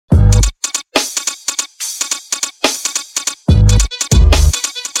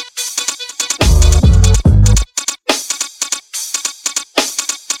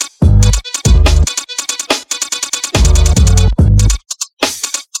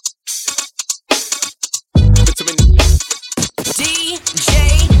to me. DJ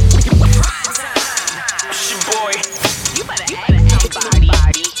It's your boy. You better ask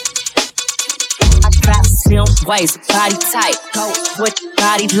somebody. I got slim waist, body tight, go with the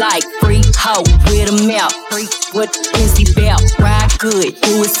body like free hoe with a mouth, free with the busy belt, ride good,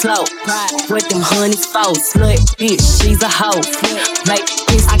 do it slow, ride with them honeys foes, slut bitch, she's a hoe, like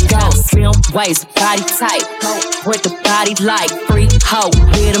this I got slim waist, body tight, go with the body like free hoe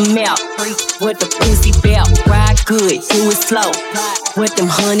with a mouth, free with the busy belt, ride good, do it slow, ride with them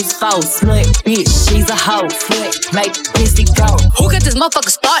honeys foes, slut bitch, she's a hoe, like this I go. Who got this motherfucker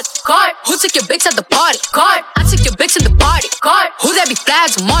started? Card. Who took your bitch at the party? Card. I took your bitch in the party. Card. Who that be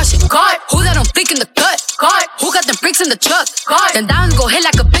flags and Martian? Card. Who that don't think in the cut? Card. Who got them bricks in the truck? Card. Then diamonds go hit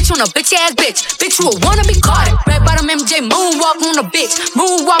like a bitch on a bitch ass bitch. Bitch, you a wanna be caught. Red bottom MJ moonwalking on a bitch.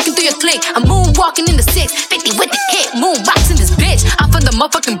 Moonwalking through your clique. I'm moonwalking in the 650 with the hit. Moonwalks in this bitch. I'm from the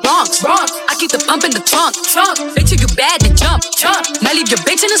motherfucking Bronx. I keep the pump in the trunk. Bitch, if you bad, then jump. Now leave your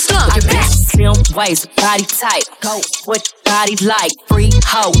bitch in the slump. I got slim waist, body tight, go with the body like free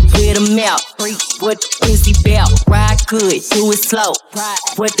hoe with a mouth, free with the busy belt, ride good, do it slow, ride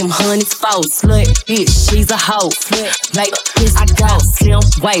with them honeys foes, slut bitch, she's a hoe, like this I go, slim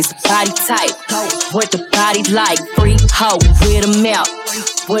waist, body tight, go with the body like free hoe with a mouth,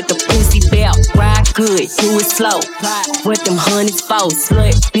 with the busy belt, ride good, do it slow, ride with them honeys foes,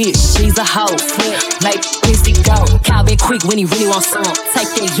 slut bitch, she's a hoe, like this I go. Call back quick when he really want some. Take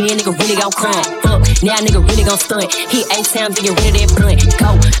that yeah, nigga really gon' come. Fuck, now nigga really gon' stunt. Hit 8 times to get rid of that blunt. Go,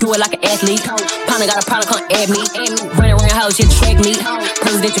 do it like an athlete. Partner got a problem, come at me. Running around house, just track me.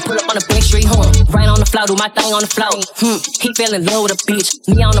 Presidential pull up on the back street, right on the floor, do my thing on the floor. He fell in love with a bitch.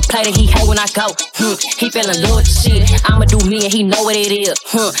 Me on the plate and he hate when I go. He fell in love with the shit. I'ma do me and he know what it is.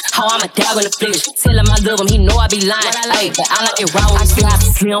 How I'm a dog in the flesh. Tell him I love him, he know I be lying. Ay, but I like it raw. I got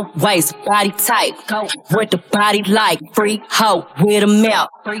slim waist, body tight. With the body like free hoe with a mouth,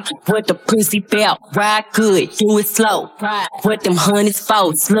 with the pussy belt, ride good, do it slow, with them honeys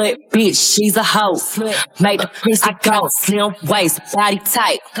foes, slut bitch, she's a hoe, make the pussy go, slim waist, body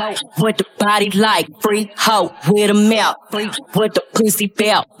tight, with the body like free hoe with a mouth, with the pussy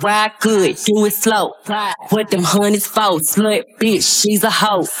belt, ride good, do it slow, with them honeys foes, slut bitch, she's a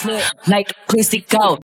hoe, make the pussy go.